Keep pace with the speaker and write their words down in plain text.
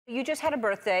You just had a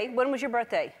birthday. When was your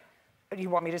birthday? You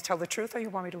want me to tell the truth or you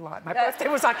want me to lie? My birthday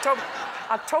was October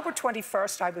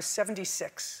 21st. I was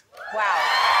 76. Wow.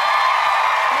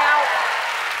 Now,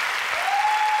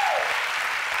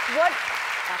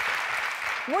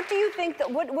 what do you think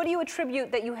that, what do you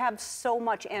attribute that you have so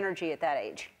much energy at that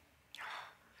age?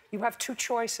 You have two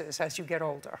choices as you get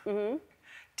older. Mm-hmm.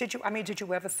 Did you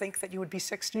ever think that you would be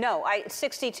 60? No,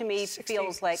 60 to me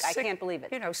feels like I can't believe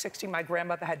it. You know, 60, my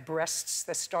grandmother had breasts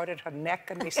that started her neck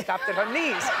and they stopped at her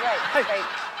knees. Right.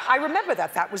 I remember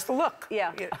that. That was the look.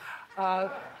 Yeah.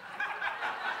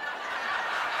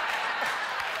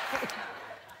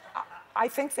 I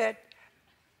think that,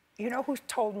 you know who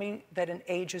told me that an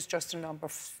age is just a number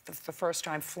the first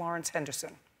time? Florence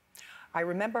Henderson. I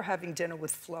remember having dinner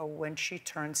with Flo when she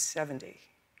turned 70.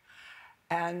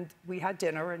 And we had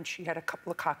dinner, and she had a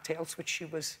couple of cocktails, which she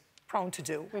was prone to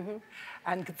do,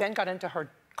 and then got into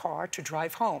her car to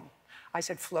drive home. I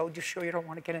said, Flo, you sure you don't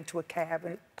want to get into a cab?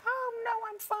 And, oh, no,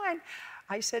 I'm fine.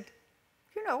 I said,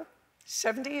 you know,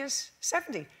 70 is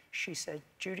 70. She said,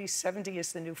 Judy, 70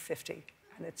 is the new 50,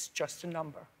 and it's just a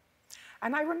number.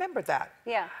 And I remember that.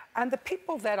 Yeah. And the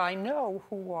people that I know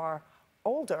who are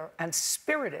older and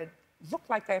spirited look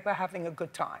like they were having a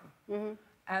good time.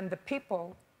 And the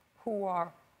people who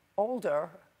are older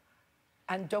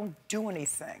and don't do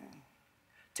anything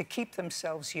to keep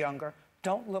themselves younger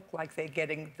don't look like they're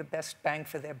getting the best bang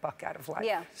for their buck out of life.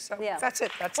 Yeah. So that's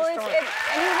it. That's the story.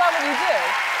 And you love what you do.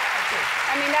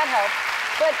 I mean, that helps.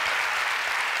 But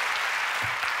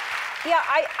yeah,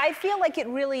 I feel like it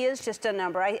really is just a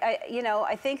number. You know,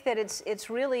 I think that it's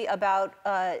really about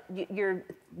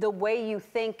the way you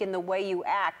think and the way you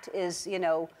act is, you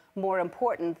know, more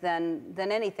important than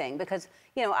anything, because,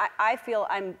 you know, I feel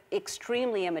I'm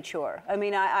extremely immature. I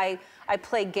mean, I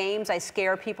play games, I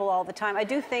scare people all the time. I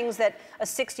do things that a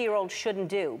 60-year-old shouldn't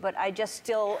do, but I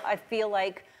feel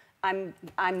like I'm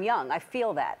young. I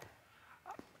feel that.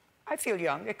 I feel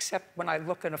young, except when I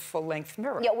look in a full-length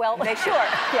mirror. Yeah, well, sure.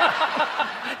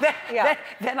 Yeah.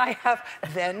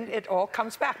 Then it all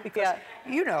comes back, because,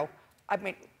 you know, I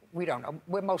mean, we don't know.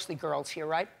 We're mostly girls here,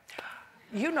 right?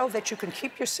 You know that you can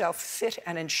keep yourself fit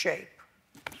and in shape,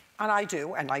 and I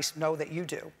do, and I know that you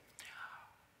do.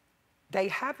 They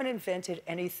haven't invented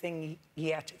anything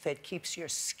yet that keeps your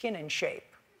skin in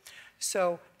shape.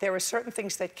 So there are certain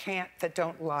things that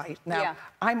don't lie. Now,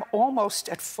 I'm almost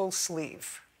at full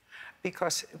sleeve,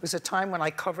 because it was a time when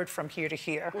I covered from here to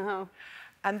here.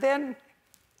 And then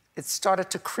it started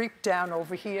to creep down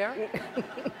over here.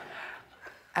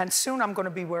 And soon I'm going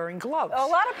to be wearing gloves. A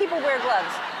lot of people wear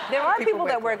gloves. There are people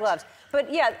that wear gloves.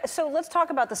 But yeah, so let's talk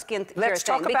about the skin care thing. Let's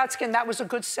talk about skin. That was a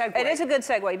good segue. It is a good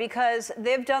segue, because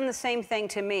they've done the same thing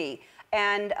to me.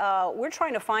 And we're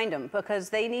trying to find them, because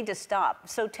they need to stop.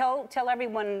 So tell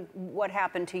everyone what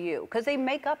happened to you, because they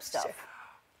make up stuff.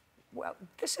 Well,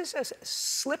 this is a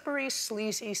slippery,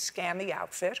 sleazy, scammy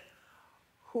outfit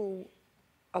who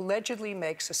allegedly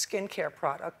makes a skincare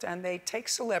product, and they take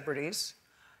celebrities.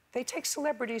 They take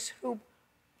celebrities who,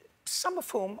 some of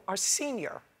whom are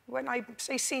senior. When I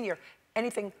say senior,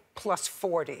 anything plus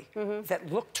 40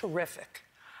 that look terrific.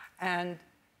 And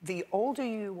the older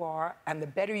you are and the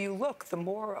better you look, the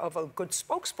more of a good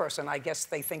spokesperson, I guess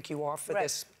they think you are for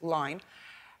this line.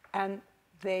 And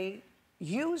they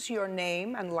use your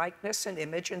name and likeness and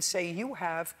image and say you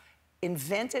have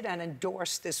invented and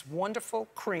endorsed this wonderful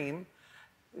cream.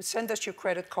 Send us your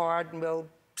credit card and we'll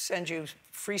send you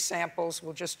free samples,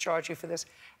 we'll just charge you for this.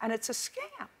 And it's a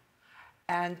scam.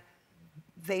 And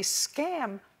they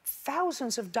scam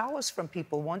thousands of dollars from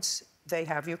people once they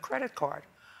have your credit card.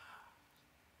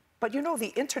 But you know,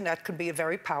 the internet can be a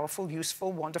very powerful,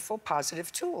 useful, wonderful,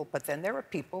 positive tool. But then there are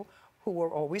people who are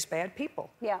always bad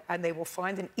people. And they will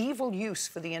find an evil use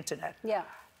for the internet.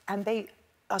 And they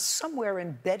are somewhere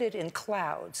embedded in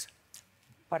clouds.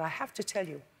 But I have to tell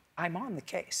you, I'm on the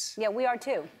case. Yeah, we are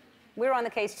too. We're on the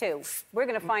case too. We're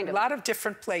going to find them. A lot of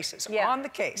different places on the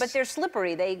case. But they're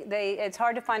slippery. It's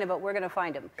hard to find them, but we're going to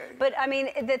find them. But I mean,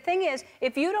 the thing is,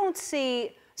 if you don't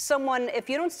see if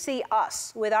you don't see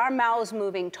us with our mouths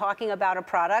moving talking about a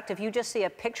product, if you just see a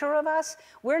picture of us,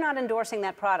 we're not endorsing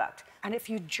that product. And if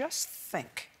you just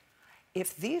think,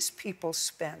 if these people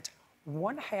spent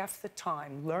 1/2 the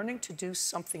time learning to do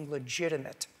something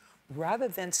legitimate, rather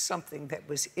than something that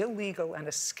was illegal and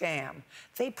a scam,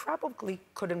 they probably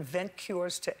could invent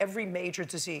cures to every major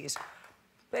disease.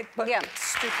 But stupid.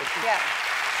 Stupid.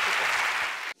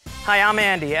 Hi, I'm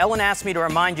Andy. Ellen asked me to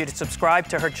remind you to subscribe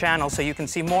to her channel so you can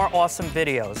see more awesome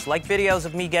videos, like videos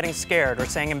of me getting scared or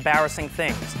saying embarrassing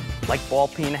things, like ball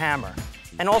peen hammer,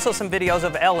 and also some videos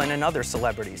of Ellen and other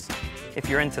celebrities, if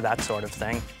you're into that sort of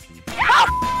thing.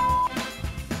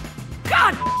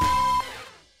 on!